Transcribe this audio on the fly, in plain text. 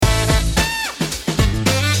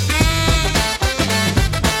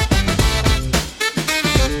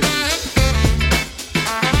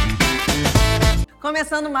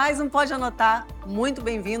Começando mais um Pode Anotar. Muito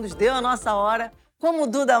bem-vindos, deu a nossa hora. Como o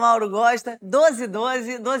Duda Mauro gosta, 12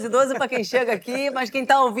 para quem chega aqui, mas quem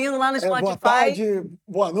está ouvindo lá no Spotify... Boa tarde,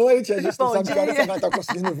 boa noite, a gente não sabe que hora você vai estar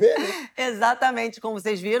conseguindo ver, né? Exatamente, como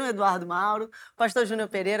vocês viram, Eduardo Mauro, Pastor Júnior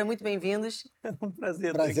Pereira, muito bem-vindos. É um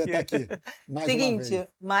prazer estar aqui.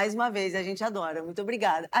 Mais uma vez, a gente adora, muito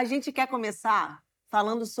obrigada. A gente quer começar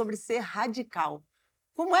falando sobre ser radical.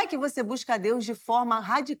 Como é que você busca Deus de forma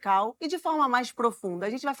radical e de forma mais profunda? A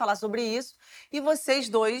gente vai falar sobre isso e vocês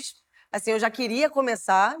dois... Assim, eu já queria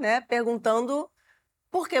começar, né, perguntando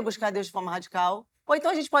por que buscar Deus de forma radical. Ou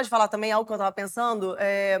então a gente pode falar também algo que eu estava pensando,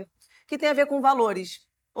 que tem a ver com valores,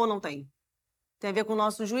 ou não tem? Tem a ver com o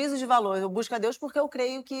nosso juízo de valores. Eu busco a Deus porque eu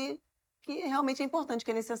creio que realmente é importante,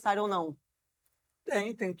 que é necessário ou não.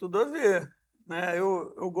 Tem tudo a ver, né?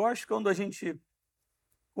 Eu gosto quando a gente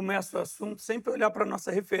começa o assunto sempre olhar para a nossa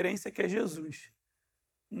referência, que é Jesus,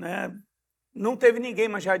 né? Não teve ninguém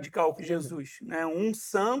mais radical que Jesus, né? Um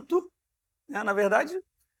santo, né? Na verdade,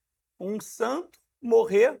 um santo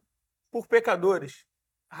morrer por pecadores,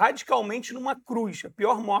 radicalmente numa cruz, a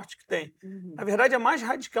pior morte que tem. Na verdade, é mais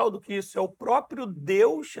radical do que isso, é o próprio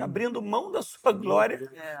Deus abrindo mão da sua glória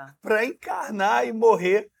para encarnar e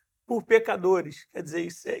morrer por pecadores. Quer dizer,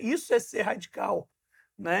 isso é ser radical,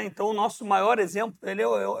 né? Então, o nosso maior exemplo, ele é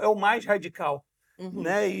o mais radical,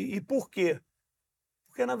 né? E por quê?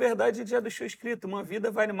 Porque, na verdade, ele já deixou escrito, uma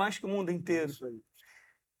vida vale mais que o mundo inteiro.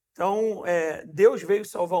 Então, Deus veio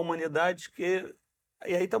salvar a humanidade, e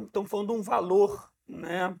aí estamos falando de um valor,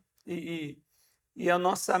 né? E a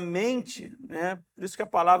nossa mente, né? Por isso que a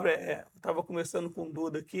palavra, eu estava conversando com o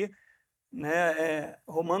Duda aqui, né?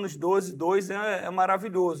 Romanos 12:2 é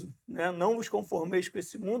maravilhoso, né? Não vos conformeis com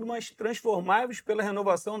esse mundo, mas transformai-vos pela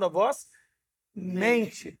renovação da vossa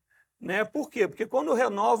mente, né? Por quê? Porque quando eu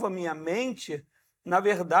renovo a minha mente, na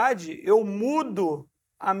verdade, eu mudo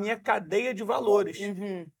a minha cadeia de valores,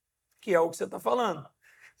 que é o que você está falando.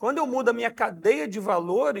 Quando eu mudo a minha cadeia de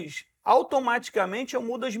valores, automaticamente eu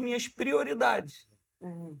mudo as minhas prioridades.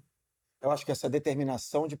 Eu acho que essa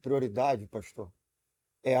determinação de prioridade, pastor,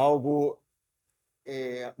 é algo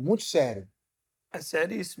muito sério. É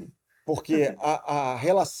seríssimo. Porque a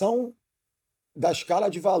relação da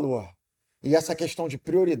escala de valor e essa questão de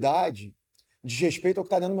prioridade diz respeito ao que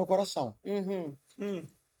está dentro do meu coração.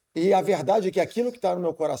 E a verdade é que aquilo que está no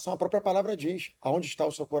meu coração, a própria palavra diz, aonde está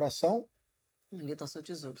o seu coração, ali está o seu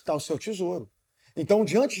tesouro. Está o seu tesouro. Então,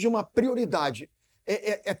 diante de uma prioridade,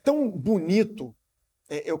 é tão bonito,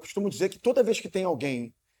 eu costumo dizer que toda vez que tem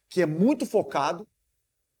alguém que é muito focado,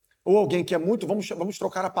 ou alguém que é muito, vamos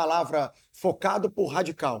trocar a palavra focado por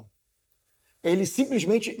radical, ele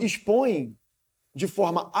simplesmente expõe de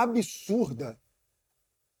forma absurda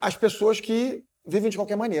as pessoas que vivem de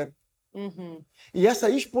qualquer maneira. E essa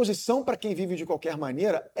exposição para quem vive de qualquer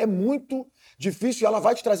maneira é muito difícil e ela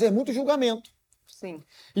vai te trazer muito julgamento. Sim.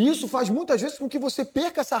 E isso faz muitas vezes com que você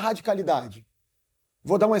perca essa radicalidade.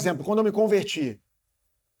 Vou dar um exemplo. Quando eu me converti,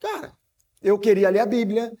 cara, eu queria ler a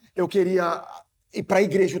Bíblia, eu queria ir para a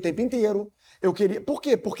igreja o tempo inteiro. Por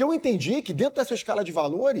quê? Porque eu entendi que dentro dessa escala de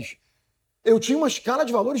valores, eu tinha uma escala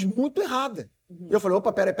de valores muito errada. E eu falei,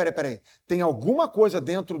 opa, peraí. Tem alguma coisa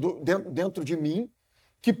dentro de mim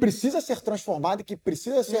que precisa ser transformada, que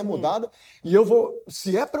precisa ser mudada, e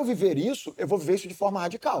se é para eu viver isso, eu vou viver isso de forma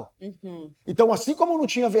radical. Então, assim como eu não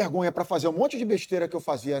tinha vergonha para fazer um monte de besteira que eu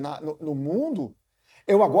fazia no mundo,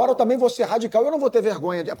 eu também vou ser radical, eu não vou ter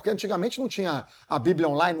vergonha, porque antigamente não tinha a Bíblia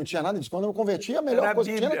online, não tinha nada disso. Quando eu me convertia, a melhor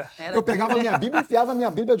coisa que tinha era eu pegava a minha Bíblia, enfiava a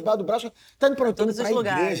minha Bíblia debaixo do braço, tá indo para a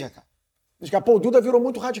igreja, cara. Pô, o Duda virou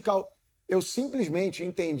muito radical. Eu simplesmente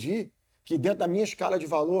entendi que dentro da minha escala de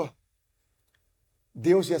valor,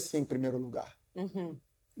 Deus ia ser em primeiro lugar.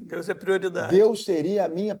 Deus é prioridade. Deus seria a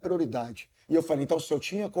minha prioridade. E eu falei, então, se eu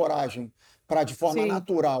tinha coragem para, de forma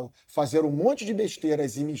natural, fazer um monte de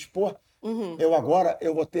besteiras e me expor,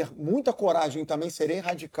 eu vou ter muita coragem, também serei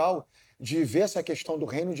radical, de ver essa questão do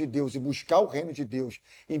reino de Deus e buscar o reino de Deus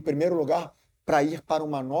em primeiro lugar, para ir para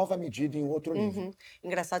uma nova medida em outro nível.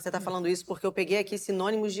 Engraçado você estar falando isso, porque eu peguei aqui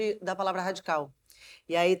sinônimos da palavra radical.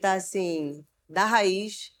 E aí tá assim, da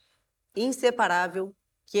raiz, inseparável,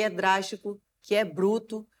 que é drástico, que é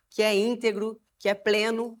bruto, que é íntegro, que é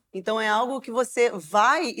pleno. Então é algo que você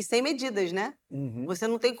vai e sem medidas, né? Você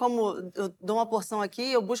não tem como, eu dou uma porção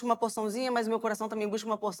aqui, eu busco uma porçãozinha, mas o meu coração também busca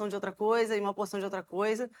uma porção de outra coisa e uma porção de outra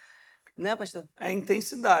coisa. Né, pastor? É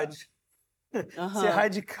intensidade. Ser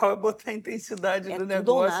radical é botar intensidade no negócio. É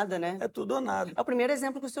tudo ou nada, né? É tudo ou nada. É o primeiro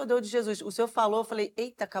exemplo que o senhor deu de Jesus. O senhor falou, eu falei,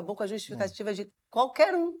 eita, acabou com a justificativa de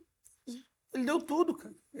qualquer um. Ele deu tudo,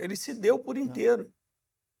 cara. Ele se deu por inteiro.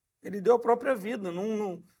 Ele deu a própria vida.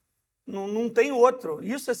 Não tem outro.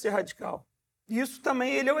 Isso é ser radical. Isso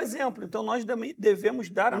também ele é o exemplo. Então nós também devemos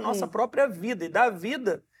dar a nossa própria vida. E dar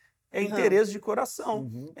vida é interesse de coração,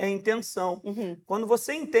 é intenção. Quando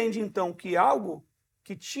você entende, então, que algo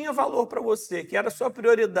que tinha valor para você, que era sua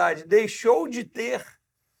prioridade, deixou de ter,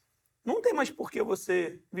 não tem mais por que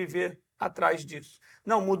você viver atrás disso.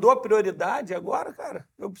 Não, mudou a prioridade, agora, cara,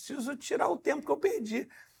 eu preciso tirar o tempo que eu perdi.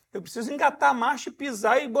 Eu preciso engatar a marcha e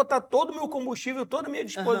pisar e botar todo o meu combustível, toda a minha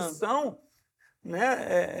disposição,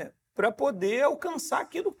 né, para poder alcançar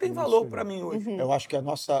aquilo que tem valor para mim hoje. Eu acho que a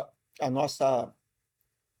nossa...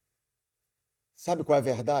 Sabe qual é a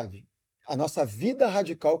verdade? A nossa vida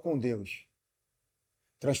radical com Deus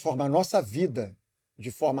transforma a nossa vida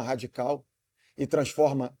de forma radical e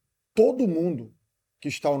transforma todo mundo que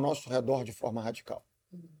está ao nosso redor de forma radical.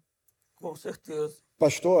 Com certeza.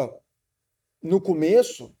 Pastor, no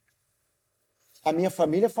começo, a minha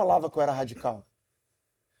família falava que eu era radical.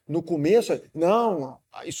 No começo, não,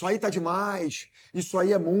 isso aí tá demais, isso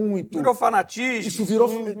aí é muito. Virou fanatismo.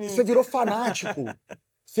 Você virou fanático.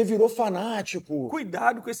 Você virou fanático.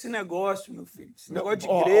 Cuidado com esse negócio, meu filho. Esse negócio de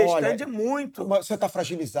igreja, olha, tende muito. Você está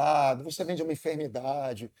fragilizado, você vem de uma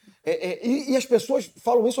enfermidade. E as pessoas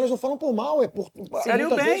falam isso, elas não falam por mal, Querem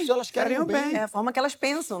o bem. Vezes elas querem o bem. É a forma que elas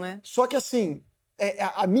pensam, né? Só que assim,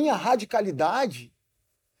 a minha radicalidade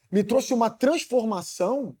me trouxe uma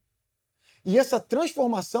transformação, e essa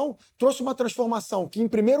transformação trouxe uma transformação que, em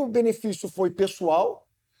primeiro benefício, foi pessoal,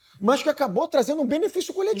 mas que acabou trazendo um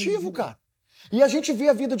benefício coletivo, cara. E a gente vê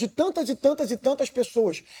a vida de tantas e tantas e tantas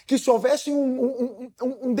pessoas que, se houvesse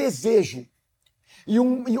um desejo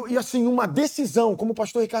e assim, uma decisão, como o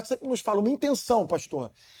pastor Ricardo sempre nos fala, uma intenção,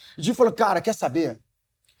 pastor, de falar, cara, quer saber?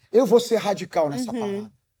 Eu vou ser radical nessa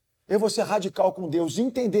palavra. Eu vou ser radical com Deus e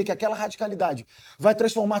entender que aquela radicalidade vai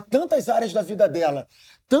transformar tantas áreas da vida dela,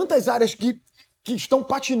 tantas áreas que estão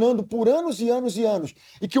patinando por anos e anos e anos,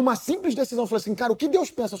 e que uma simples decisão fala assim, cara, o que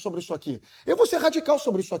Deus pensa sobre isso aqui? Eu vou ser radical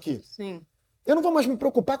sobre isso aqui. Sim. Eu não vou mais me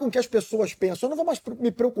preocupar com o que as pessoas pensam, eu não vou mais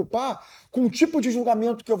me preocupar com o tipo de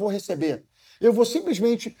julgamento que eu vou receber. Eu vou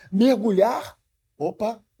simplesmente mergulhar,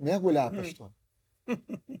 pastor,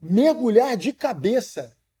 mergulhar de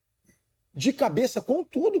cabeça com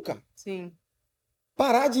tudo, cara. Sim.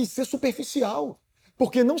 Parar de ser superficial,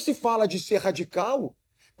 porque não se fala de ser radical,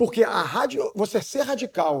 porque você ser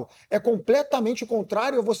radical é completamente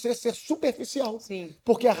contrário a você ser superficial. Sim.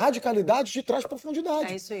 Porque a radicalidade te traz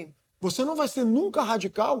profundidade. É isso aí. Você não vai ser nunca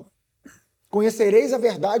radical. Conhecereis a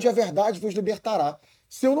verdade e a verdade vos libertará.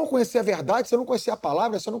 Se eu não conhecer a verdade, se eu não conhecer a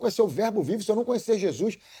palavra, se eu não conhecer o verbo vivo, se eu não conhecer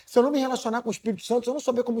Jesus, se eu não me relacionar com o Espírito Santo, se eu não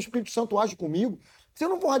saber como o Espírito Santo age comigo, se eu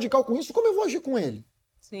não for radical com isso, como eu vou agir com ele?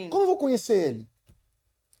 Sim. Como eu vou conhecer ele?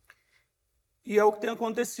 E é o que tem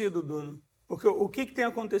acontecido, Bruno. Porque o que tem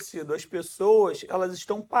acontecido? As pessoas, elas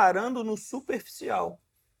estão parando no superficial.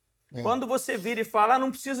 Quando você vira e fala, não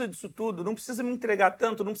precisa disso tudo, não precisa me entregar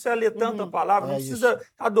tanto, não precisa ler tanto a palavra, não precisa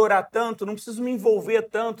adorar tanto, não preciso me envolver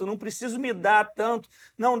tanto, não preciso me dar tanto,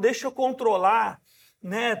 não, deixa eu controlar,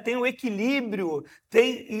 né? Tem o equilíbrio,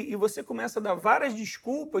 e você começa a dar várias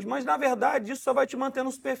desculpas, mas na verdade isso só vai te manter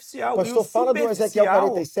no superficial. Pastor, fala do Ezequiel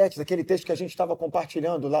 47, daquele texto que a gente estava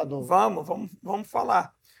compartilhando lá do... Vamos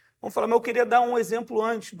falar. Vamos falar, mas eu queria dar um exemplo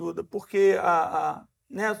antes, Duda, porque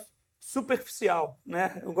né, superficial,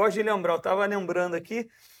 né? Eu gosto de lembrar, eu estava lembrando aqui,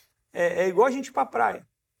 é igual a gente ir para a praia,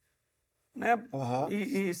 né?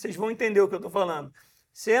 E vocês vão entender o que eu estou falando.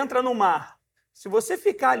 Você entra no mar, se você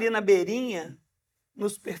ficar ali na beirinha, no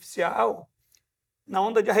superficial, na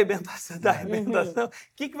onda de arrebentação, o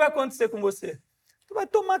que vai acontecer com você? Tu vai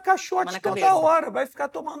tomar caixote toda hora, vai ficar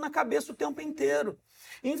tomando na cabeça o tempo inteiro.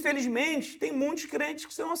 Infelizmente, tem muitos crentes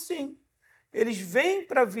que são assim. Eles vêm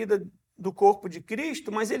para a vida do corpo de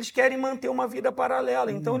Cristo, mas eles querem manter uma vida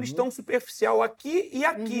paralela. Então, eles estão superficial aqui e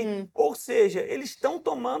aqui. Ou seja, eles estão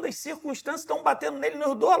tomando, as circunstâncias estão batendo nele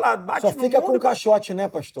nos dois lados. Bate Só fica com o caixote, né,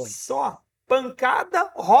 pastor? Só.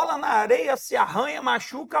 Pancada, rola na areia, se arranha,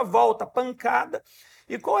 machuca, volta. Pancada.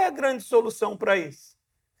 E qual é a grande solução para isso?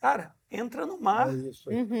 Cara, entra no mar. É isso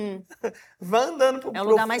aí. Vai andando pro profundo. É o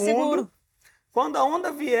lugar mais seguro. Quando a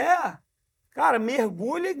onda vier, cara,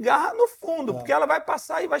 mergulha e garra no fundo, porque ela vai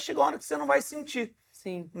passar e vai chegar uma hora que você não vai sentir.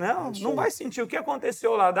 Sim. Não vai sentir. O que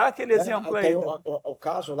aconteceu lá? Dá aquele exemplo aí. Tem o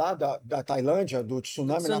caso lá da Tailândia, do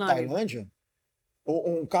tsunami na Tailândia.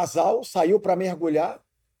 Um casal saiu para mergulhar,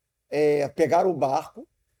 pegaram o barco,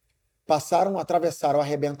 atravessaram a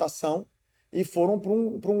arrebentação e foram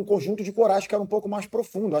para um conjunto de corais que era um pouco mais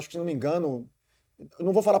profundo. Acho que, se não me engano, eu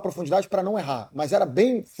não vou falar profundidade para não errar, mas era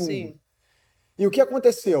bem fundo. Sim. E o que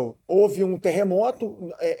aconteceu? Houve um terremoto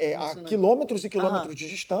a quilômetros e quilômetros de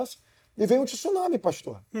distância e veio um tsunami,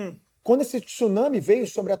 pastor. Quando esse tsunami veio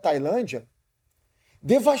sobre a Tailândia,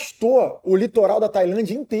 devastou o litoral da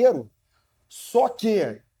Tailândia inteiro. Só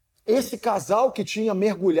que esse casal que tinha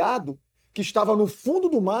mergulhado, que estava no fundo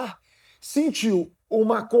do mar, sentiu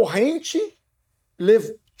uma corrente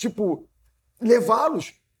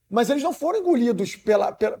levá-los, mas eles não foram engolidos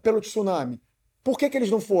pelo tsunami. Por que eles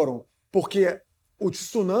não foram? Porque o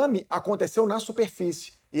tsunami aconteceu na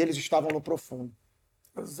superfície e eles estavam no profundo.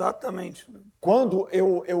 Exatamente. Quando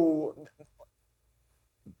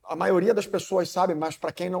a maioria das pessoas sabe, mas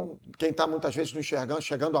para quem está muitas vezes não enxergando,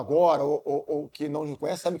 chegando agora, ou que não nos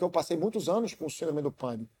conhece, sabe que eu passei muitos anos com o síndrome do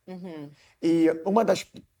pânico. E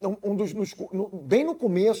bem no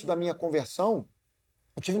começo da minha conversão,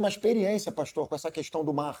 eu tive uma experiência, pastor, com essa questão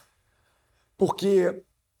do mar. Porque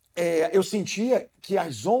eu sentia que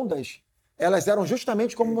as ondas, elas eram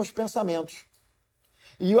justamente como meus pensamentos.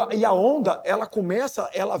 E a onda,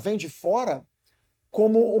 ela vem de fora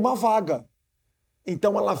como uma vaga.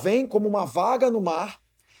 Então ela vem como uma vaga no mar.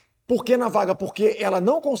 Por que na vaga? Porque ela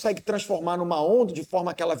não consegue transformar numa onda de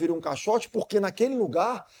forma que ela vire um caixote, porque naquele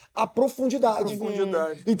lugar há profundidade.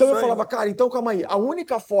 Então eu falava, cara, então calma aí. A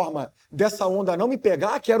única forma dessa onda não me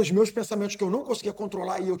pegar, que eram os meus pensamentos que eu não conseguia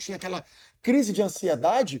controlar e eu tinha aquela crise de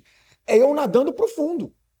ansiedade, é eu nadando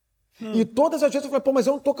profundo. E todas as vezes eu falei, pô, mas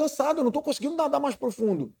eu não tô cansado, eu não tô conseguindo nadar mais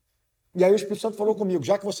profundo. E aí o Espírito Santo falou comigo,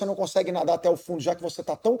 já que você não consegue nadar até o fundo, já que você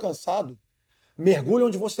tá tão cansado, mergulhe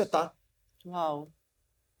onde você tá. Uau.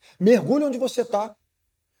 Mergulhe onde você tá.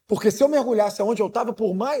 Porque se eu mergulhasse onde eu estava,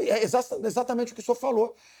 por mais... É exatamente o que o senhor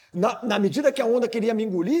falou. Na medida que a onda queria me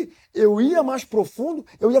engolir, eu ia mais profundo,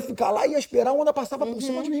 eu ia ficar lá e ia esperar a onda passar por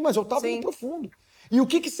cima de mim, mas eu estava no profundo. E o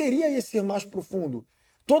que seria esse ir mais profundo?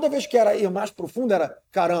 Toda vez que era ir mais profundo, era,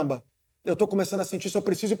 caramba, eu estou começando a sentir se eu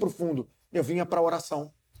preciso ir profundo. Eu vinha para a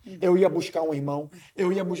oração. Eu ia buscar um irmão.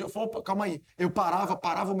 Eu falava, calma aí. Eu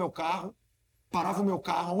parava o meu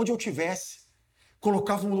carro, onde eu tivesse,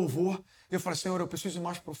 colocava um louvor. Eu falei, Senhor, eu preciso ir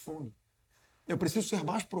mais profundo. Eu preciso ser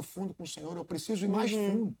mais profundo com o Senhor. Eu preciso ir mais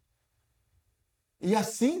fundo. E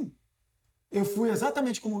assim, eu fui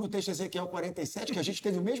exatamente como no texto de Ezequiel 47, que a gente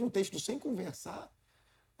teve o mesmo texto sem conversar.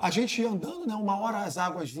 A gente ia andando, né? Uma hora as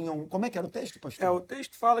águas vinham... Como é que era o texto, pastor? O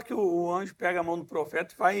texto fala que o anjo pega a mão do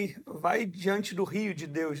profeta e vai diante do rio de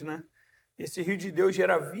Deus, né? Esse rio de Deus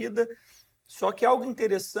gera vida. Só que é algo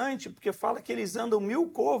interessante, porque fala que eles andam 1000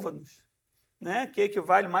 côvados, né? Que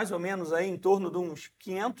equivale mais ou menos aí em torno de uns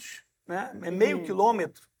 500, né? É meio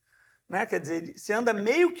quilômetro, né? Quer dizer, você anda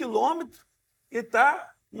meio quilômetro e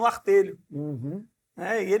está no artelho.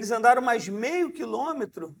 E eles andaram mais meio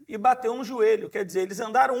quilômetro e bateu no joelho. Quer dizer, eles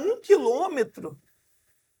andaram 1 quilômetro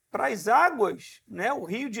para as águas, né? O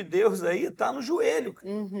rio de Deus aí está no joelho.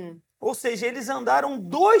 Ou seja, eles andaram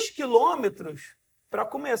 2 quilômetros para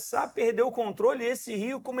começar a perder o controle e esse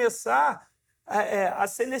rio começar a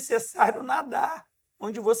ser necessário nadar,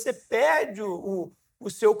 onde você perde o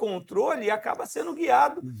seu controle e acaba sendo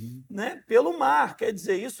guiado, né, pelo mar. Quer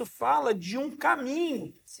dizer, isso fala de um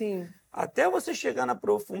caminho. Sim. Até você chegar na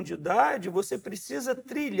profundidade, você precisa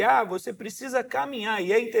trilhar, você precisa caminhar.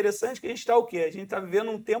 E é interessante que a gente está o quê? A gente está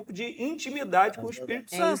vivendo um tempo de intimidade com o Espírito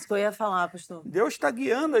Santo. É isso que eu ia falar, pastor. Deus está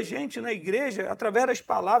guiando a gente na igreja através das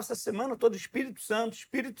palavras, essa semana toda, Espírito Santo,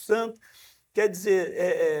 Espírito Santo. Quer dizer,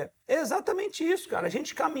 é exatamente isso, cara. A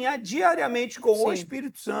gente caminhar diariamente com o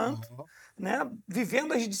Espírito Santo, né?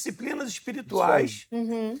 Vivendo as disciplinas espirituais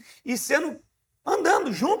e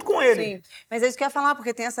andando junto com ele. Sim, mas é isso que eu ia falar,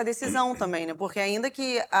 porque tem essa decisão também, né? Porque ainda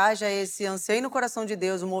que haja esse anseio no coração de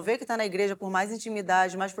Deus, o mover que está na igreja por mais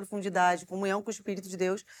intimidade, mais profundidade, comunhão com o Espírito de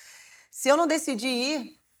Deus, se eu não decidir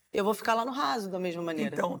ir, eu vou ficar lá no raso da mesma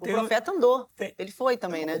maneira. Então, o profeta andou. Ele foi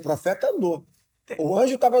também, né? O profeta andou. O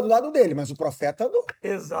anjo estava do lado dele, mas o profeta andou.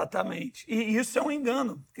 Exatamente. E isso é um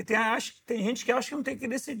engano. Porque tem gente que acha que não tem que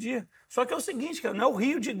decidir. Só que é o seguinte, cara, não é o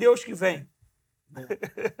rio de Deus que vem.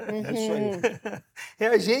 É isso aí. É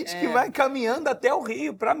a gente que vai caminhando até o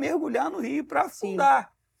rio, para mergulhar no rio, para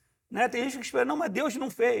afundar. Né? Tem gente que espera, não, mas Deus não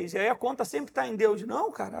fez. E aí a conta sempre está em Deus.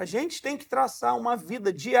 Não, cara, a gente tem que traçar uma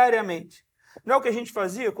vida diariamente. Não é o que a gente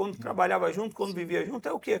fazia quando trabalhava junto, quando vivia junto?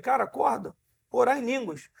 É o quê? Cara, acorda, orar em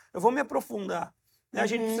línguas. Eu vou me aprofundar. A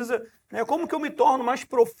gente precisa... Né? Como que eu me torno mais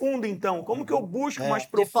profundo, então? Como que eu busco mais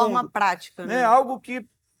profundo? De forma prática. Né? Algo que o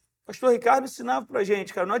pastor Ricardo ensinava pra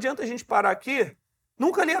gente, cara. Não adianta a gente parar aqui,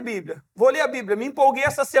 nunca li a Bíblia. Vou ler a Bíblia, me empolguei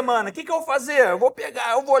essa semana. O que eu vou fazer? Eu vou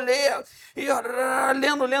pegar, eu vou ler. E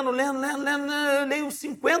lendo, leio uns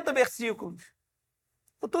 50 versículos.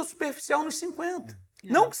 Eu estou superficial nos 50.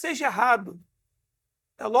 Não que seja errado.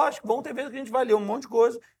 É lógico, vão ter vezes que a gente vai ler um monte de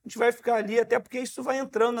coisa, a gente vai ficar ali, até porque isso vai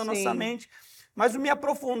entrando na nossa mente. Mas o me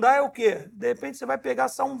aprofundar é o quê? De repente você vai pegar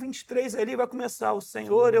Salmo 23 ali e vai começar, o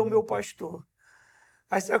Senhor é o meu pastor.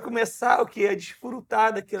 Aí você vai começar o quê? A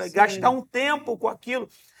desfrutar daquilo, gastar um tempo com aquilo,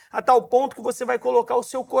 a tal ponto que você vai colocar o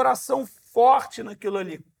seu coração forte naquilo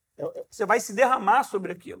ali. Você vai se derramar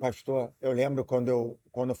sobre aquilo. Pastor, eu lembro quando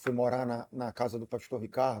eu fui morar na casa do pastor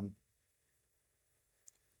Ricardo,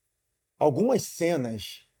 algumas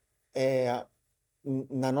cenas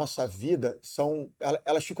na nossa vida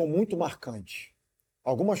elas ficam muito marcantes.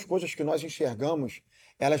 Algumas coisas que nós enxergamos,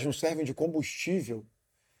 elas nos servem de combustível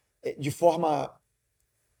de forma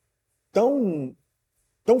tão,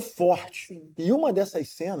 tão forte. Sim. E uma dessas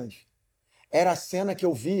cenas era a cena que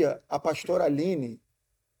eu via a pastora Aline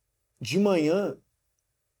de manhã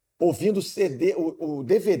ouvindo o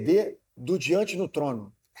DVD do Diante no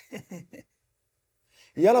Trono.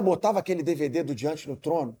 E ela botava aquele DVD do Diante no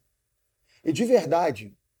Trono e, de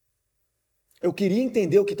verdade, eu queria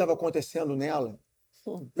entender o que estava acontecendo nela.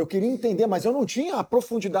 Eu queria entender, mas eu não tinha a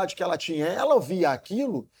profundidade que ela tinha. Ela ouvia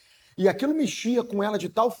aquilo e aquilo mexia com ela de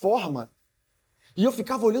tal forma. E eu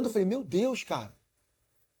ficava olhando e falei, meu Deus, cara.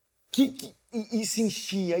 E se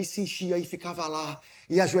enchia, e ficava lá,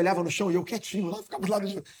 e ajoelhava no chão, e eu quietinho lá, ficava do lado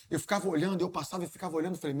de... Eu ficava olhando, eu passava e ficava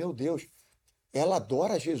olhando, falei, meu Deus, ela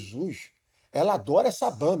adora Jesus, ela adora essa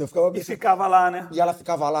banda. E ficava lá, né? E ela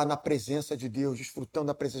ficava lá na presença de Deus, desfrutando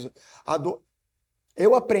da presença de Deus.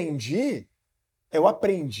 Eu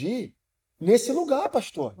aprendi nesse lugar,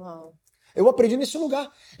 pastor. Uau. Eu aprendi nesse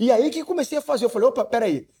lugar. E aí que comecei a fazer, eu falei, opa,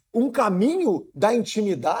 peraí, um caminho da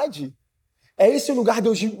intimidade é esse lugar de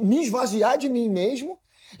eu me esvaziar de mim mesmo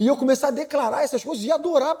e eu começar a declarar essas coisas e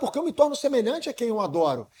adorar, porque eu me torno semelhante a quem eu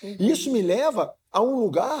adoro. E isso me leva a um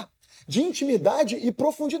lugar de intimidade e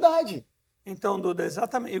profundidade. Então, Duda,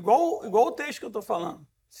 exatamente. Igual o texto que eu estou falando.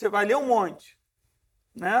 Você vai ler um monte,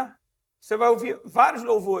 né? Você vai ouvir vários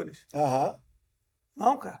louvores. Aham.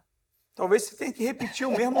 Não, cara. Talvez você tenha que repetir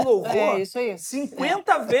o mesmo louvor Isso aí.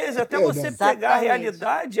 50 vezes até você Exatamente. pegar a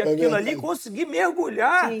realidade, aquilo ali, verdade. conseguir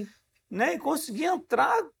mergulhar, Sim. né? E conseguir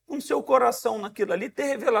entrar com o seu coração naquilo ali, ter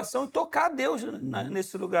revelação e tocar Deus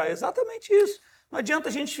nesse lugar. É exatamente isso. Não adianta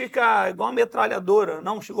a gente ficar igual uma metralhadora.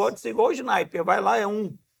 Não, chegou de ser igual o sniper. Vai lá, é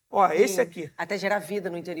um. Ó, esse aqui. Até gerar vida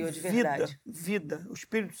no interior de verdade. Vida. O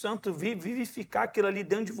Espírito Santo vivificar aquilo ali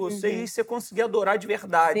dentro de você e você conseguir adorar de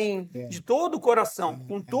verdade. Sim. De todo o coração,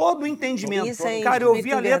 com todo o entendimento. Isso é Cara, eu ouvi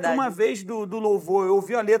muito a letra verdade. uma vez do louvor, eu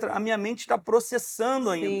ouvi a letra, a minha mente está processando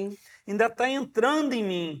ainda. Sim. Ainda está entrando em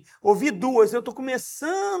mim. Ouvi duas, eu estou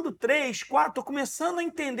começando, 3, 4, estou começando a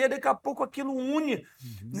entender, daqui a pouco aquilo une,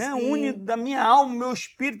 né? Une da minha alma, meu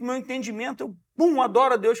espírito, meu entendimento. Eu,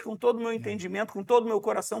 adoro a Deus com todo o meu entendimento, com todo o meu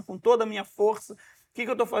coração, com toda a minha força. O que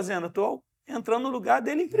eu estou fazendo? Eu estou entrando no lugar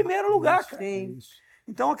dele em primeiro lugar, cara. Sim.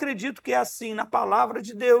 Então, acredito que é assim, na palavra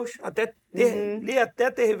de Deus, até ler até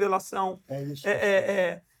ter revelação. É isso.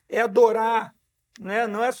 É adorar, né?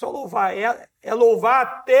 Não é só louvar, é louvar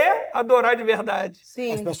até adorar de verdade.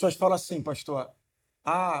 Sim. As pessoas falam assim, pastor,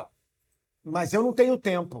 mas eu não tenho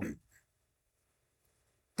tempo.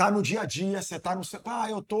 Tá no dia a dia, você tá no...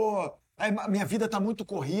 eu tô... minha vida tá muito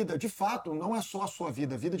corrida. De fato, não é só a sua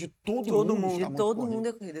vida, a vida de todo mundo está muito Todo corrida. mundo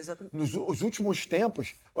é corrida, exatamente. Nos últimos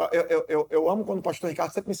tempos, eu amo quando o pastor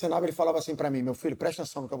Ricardo sempre me ensinava, ele falava assim para mim, meu filho, presta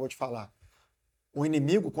atenção no que eu vou te falar. O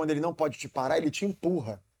inimigo, quando ele não pode te parar, ele te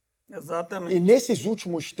empurra. Exatamente. E nesses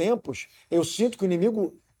últimos tempos, eu sinto que o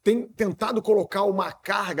inimigo tem tentado colocar uma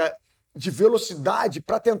carga de velocidade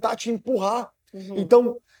para tentar te empurrar.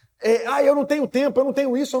 Então, eu não tenho tempo, eu não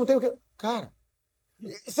tenho isso, eu não tenho... Cara,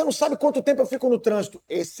 você não sabe quanto tempo eu fico no trânsito.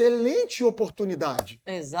 Excelente oportunidade.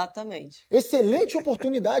 Exatamente. Excelente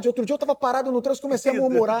oportunidade. Outro dia eu estava parado no trânsito e comecei a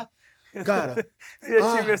murmurar. Cara, Eu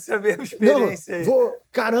já tive essa mesma experiência aí.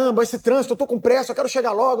 Caramba, esse trânsito, eu tô com pressa, eu quero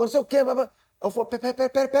chegar logo, não sei o quê. Eu falo,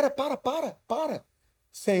 para.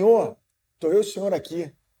 Senhor, tô eu e o senhor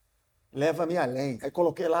aqui. Leva-me além. Aí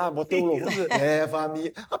coloquei lá, botei o louvor.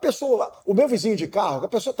 Leva-me. A pessoa, o meu vizinho de carro, a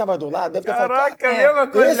pessoa que estava do lado, deve ter falado. Caraca, a mesma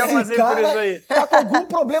coisa, já Esse passei por isso cara aí. tá com algum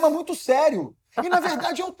problema muito sério. E na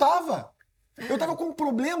verdade eu tava. Eu tava com um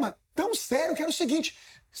problema tão sério que era o seguinte: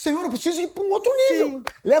 Senhor, eu preciso ir para um outro nível.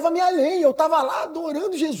 Leva-me além. Eu tava lá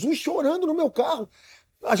adorando Jesus, chorando no meu carro.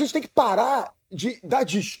 A gente tem que parar de dar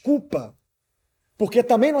desculpa. Porque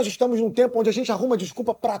também nós estamos num tempo onde a gente arruma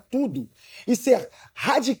desculpa para tudo e ser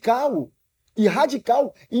radical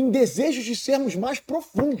em desejos de sermos mais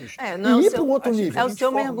profundos e ir para um outro nível. É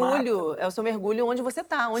o seu mergulho onde você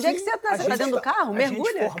está. Onde é que você está? Você está dentro do carro?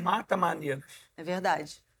 Mergulha. A gente formata maneiras. É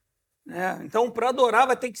verdade. Então, para adorar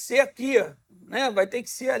vai ter que ser aqui, né? Vai ter que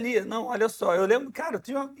ser ali. Não, olha só, eu lembro, cara, eu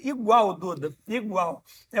tinha igual, Duda, igual.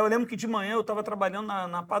 Eu lembro que de manhã eu estava trabalhando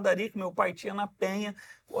na padaria que meu pai tinha na Penha,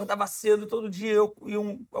 acordava cedo todo dia, eu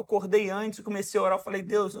acordei antes, comecei a orar, eu falei,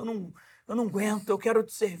 Deus, eu não aguento, eu quero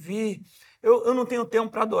te servir. Eu não tenho tempo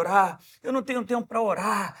para adorar, eu não tenho tempo para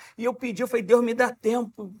orar. E eu pedi, eu falei, Deus, me dá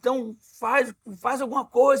tempo. Então faz alguma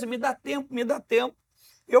coisa, me dá tempo, me dá tempo.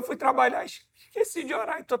 Eu fui trabalhar, esqueci de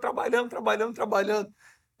orar, estou trabalhando.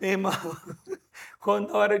 Meu irmão, quando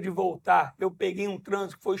na hora de voltar, eu peguei um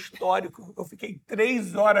trânsito que foi histórico. Eu fiquei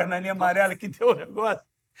 3 horas na linha amarela que deu o negócio.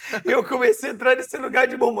 Eu comecei a entrar nesse lugar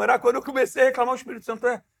de murmurar. Quando eu comecei a reclamar, o Espírito Santo,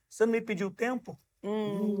 você não me pediu tempo?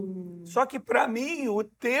 Só que para mim o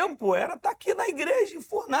tempo era estar aqui na igreja,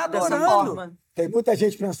 enfurnado, Dessa orando. forma. Tem muita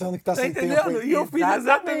gente pensando que está Tá sem tempo. entendendo? Hein? E eu fiz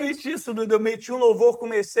exatamente isso. Eu meti um louvor,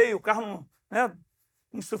 comecei, o carro, né?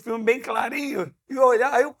 Um filme bem clarinho. E eu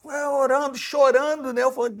olhar, aí eu orando, chorando, né?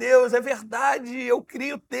 Eu falei, Deus, é verdade, eu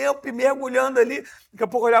crio tempo e mergulhando ali. Daqui a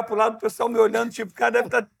pouco olhar para o lado, o pessoal me olhando, tipo, o cara deve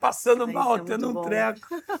estar passando mal, Isso é tendo muito um bom. treco.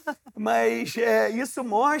 Mas isso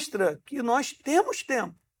mostra que nós temos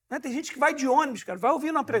tempo. Né? Tem gente que vai de ônibus, cara, vai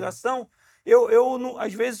ouvindo uma pregação. Eu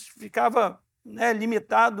às vezes, ficava, né,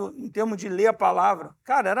 limitado em termos de ler a palavra.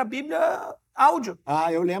 Cara, era a Bíblia áudio.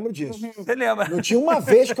 Ah, eu lembro disso. Você lembra? Não tinha uma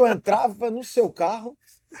vez que eu entrava no seu carro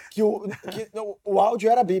que o áudio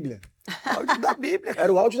era a Bíblia. Áudio da Bíblia.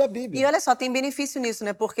 Era o áudio da E Bíblia. olha só, tem benefício nisso,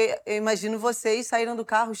 né? Porque eu imagino vocês saíram do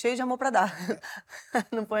carro cheios de amor para dar.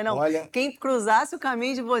 Não foi, não? Olha- Quem cruzasse o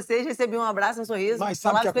caminho de vocês recebia um abraço, um sorriso, Mas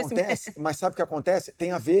sabe o que palavras de conhecimento. acontece? Mas sabe o que acontece?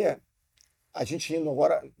 Tem a ver, a gente indo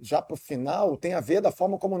agora já para o final, tem a ver da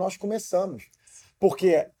forma como nós começamos.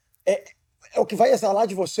 Porque é o que vai exalar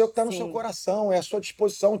de você, é o que está no Sim. seu coração, é a sua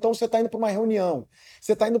disposição. Então você está indo para uma reunião,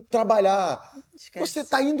 você está indo trabalhar, Esquece. você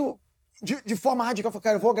está indo de forma radical.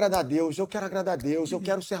 Cara, eu vou agradar a Deus, eu quero agradar a Deus, eu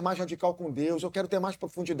quero ser mais radical com Deus, eu quero ter mais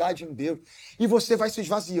profundidade em Deus. E você vai se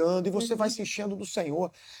esvaziando, e você vai se enchendo do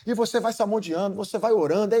Senhor, e você vai se amodeando, você vai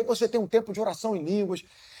orando, aí você tem um tempo de oração em línguas.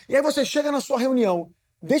 E aí você chega na sua reunião.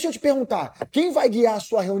 Deixa eu te perguntar, quem vai guiar a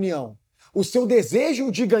sua reunião? O seu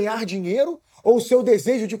desejo de ganhar dinheiro ou o seu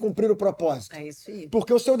desejo de cumprir o propósito? É isso aí.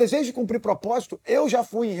 Porque o seu desejo de cumprir propósito, eu já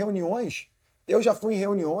fui em reuniões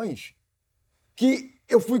que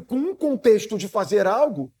eu fui com um contexto de fazer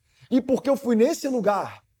algo e porque eu fui nesse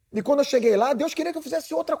lugar. E quando eu cheguei lá, Deus queria que eu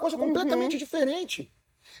fizesse outra coisa completamente diferente.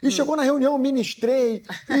 E chegou na reunião, eu ministrei,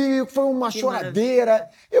 e foi uma Que choradeira.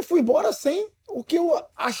 Eu fui embora sem o que eu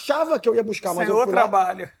achava que eu ia buscar. Mas Sem eu o fui lá,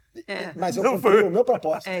 trabalho. mas eu Não cumpri foi. o meu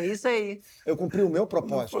propósito. É isso aí. Eu cumpri o meu Não foi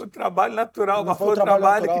propósito. o trabalho natural, Não mas foi foi o o trabalho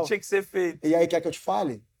trabalho natural. que tinha que ser feito. E aí, quer que eu te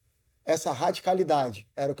fale? Essa radicalidade,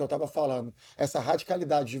 era o que eu estava falando, essa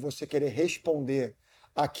radicalidade de você querer responder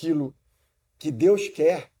aquilo que Deus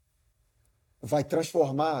quer, vai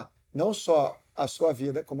transformar não só a sua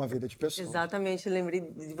vida, como a vida de pessoas. Exatamente, lembrei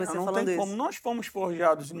de você Não falando tem isso. como. Nós fomos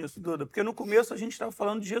forjados nisso, Duda, porque no começo a gente estava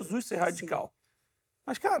falando de Jesus ser radical.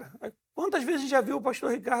 Mas, cara, quantas vezes a gente já viu o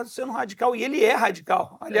pastor Ricardo sendo radical? E ele é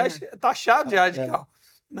radical. Aliás, taxado de radical.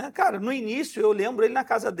 Né? Cara, no início eu lembro ele na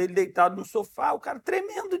casa dele, deitado no sofá, o cara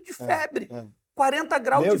tremendo de febre. 40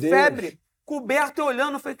 graus Meu de Deus. febre, coberto e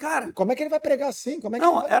olhando. Eu falei, cara, Como é que ele vai pregar assim? Como é que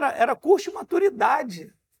não, ele vai... era curso de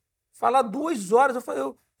maturidade. Falar 2 horas, eu falei,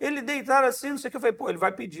 ele deitar assim, não sei o que. Eu falei, pô, ele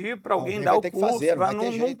vai pedir para alguém Alguém dar vai o ter que curso. fazer, não vai ter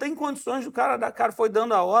não jeito. tem condições do cara dar. Cara, foi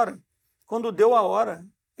dando a hora. Quando deu a hora,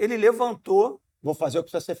 ele levantou, Vou fazer o que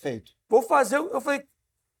precisa ser feito. vou fazer. Eu falei,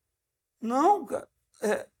 não, cara.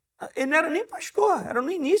 Ele não era nem pastor, era no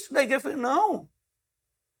início da igreja. Eu falei, não.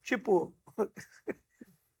 Tipo,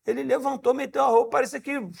 ele levantou, meteu a roupa, parecia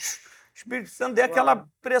que o Espírito Santo deu aquela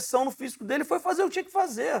pressão no físico dele e foi fazer o que tinha que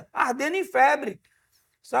fazer, ardendo em febre,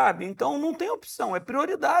 sabe? Então não tem opção, é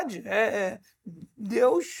prioridade.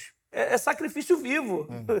 Deus é sacrifício vivo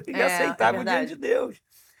e aceitável verdade. diante de Deus.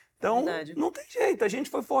 Então Verdade. não tem jeito, a gente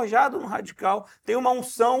foi forjado no radical, tem uma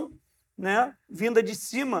unção, né, vinda de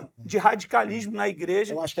cima de radicalismo na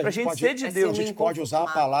igreja Eu acho que para a gente pode, ser de é Deus. a gente pode usar a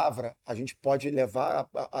inconformável. palavra, a gente pode levar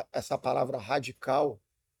essa palavra radical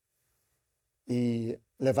e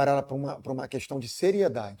levar ela para uma questão de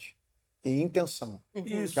seriedade e intenção.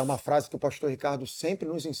 Isso. Que é uma frase que o pastor Ricardo sempre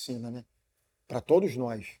nos ensina, né? Para todos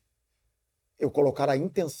nós. Eu colocar a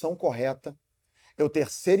intenção correta, eu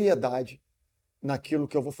ter seriedade naquilo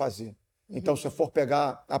que eu vou fazer. Então, se eu for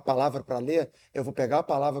pegar a palavra para ler, eu vou pegar a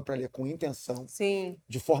palavra para ler com intenção, Sim.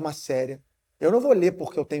 de forma séria. Eu não vou ler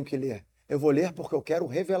porque eu tenho que ler. Eu vou ler porque eu quero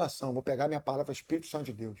revelação. Vou pegar minha palavra, Espírito Santo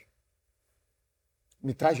de Deus.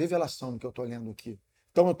 Me traz revelação no que eu estou lendo aqui.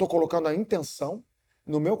 Então, eu estou colocando a intenção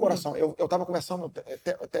no meu coração. Eu estava conversando,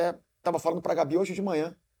 até estava falando para a Gabi hoje de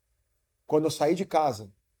manhã. Quando eu saí de casa,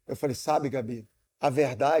 Eu falei, sabe, Gabi, a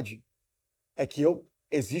verdade é que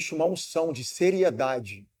existe uma unção de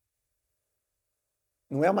seriedade.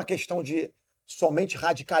 Não é uma questão de somente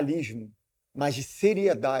radicalismo, mas de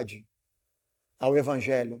seriedade ao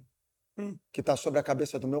evangelho que está sobre a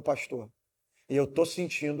cabeça do meu pastor. E eu estou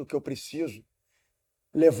sentindo que eu preciso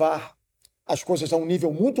levar as coisas a um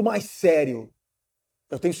nível muito mais sério.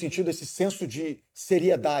 Eu tenho sentido esse senso de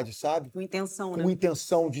seriedade, sabe? Com intenção, né? Com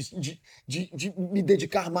intenção de me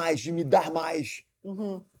dedicar mais, de me dar mais.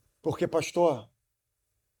 Uhum. Porque, pastor,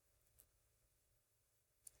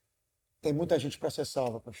 tem muita gente para ser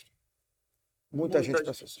salva, pastor. Muita gente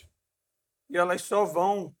para ser salva. E elas só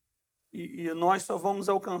vão, e nós só vamos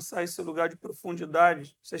alcançar esse lugar de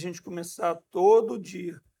profundidade se a gente começar todo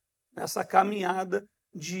dia nessa caminhada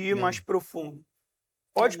de ir mais profundo.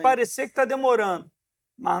 Pode Amém. parecer que está demorando,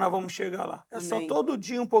 mas nós vamos chegar lá. É só Amém. todo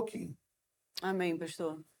dia um pouquinho. Amém,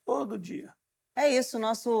 pastor. Todo dia. É isso,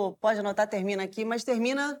 nosso Pode Anotar termina aqui, mas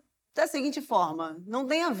termina da seguinte forma: não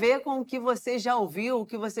tem a ver com o que você já ouviu, o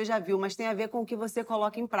que você já viu, mas tem a ver com o que você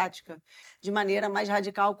coloca em prática, de maneira mais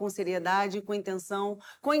radical, com seriedade, com intenção,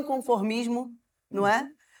 com inconformismo, não é?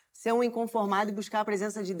 Ser um inconformado e buscar a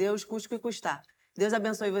presença de Deus, custe o que custar. Deus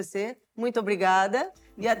abençoe você, muito obrigada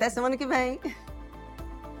e até semana que vem.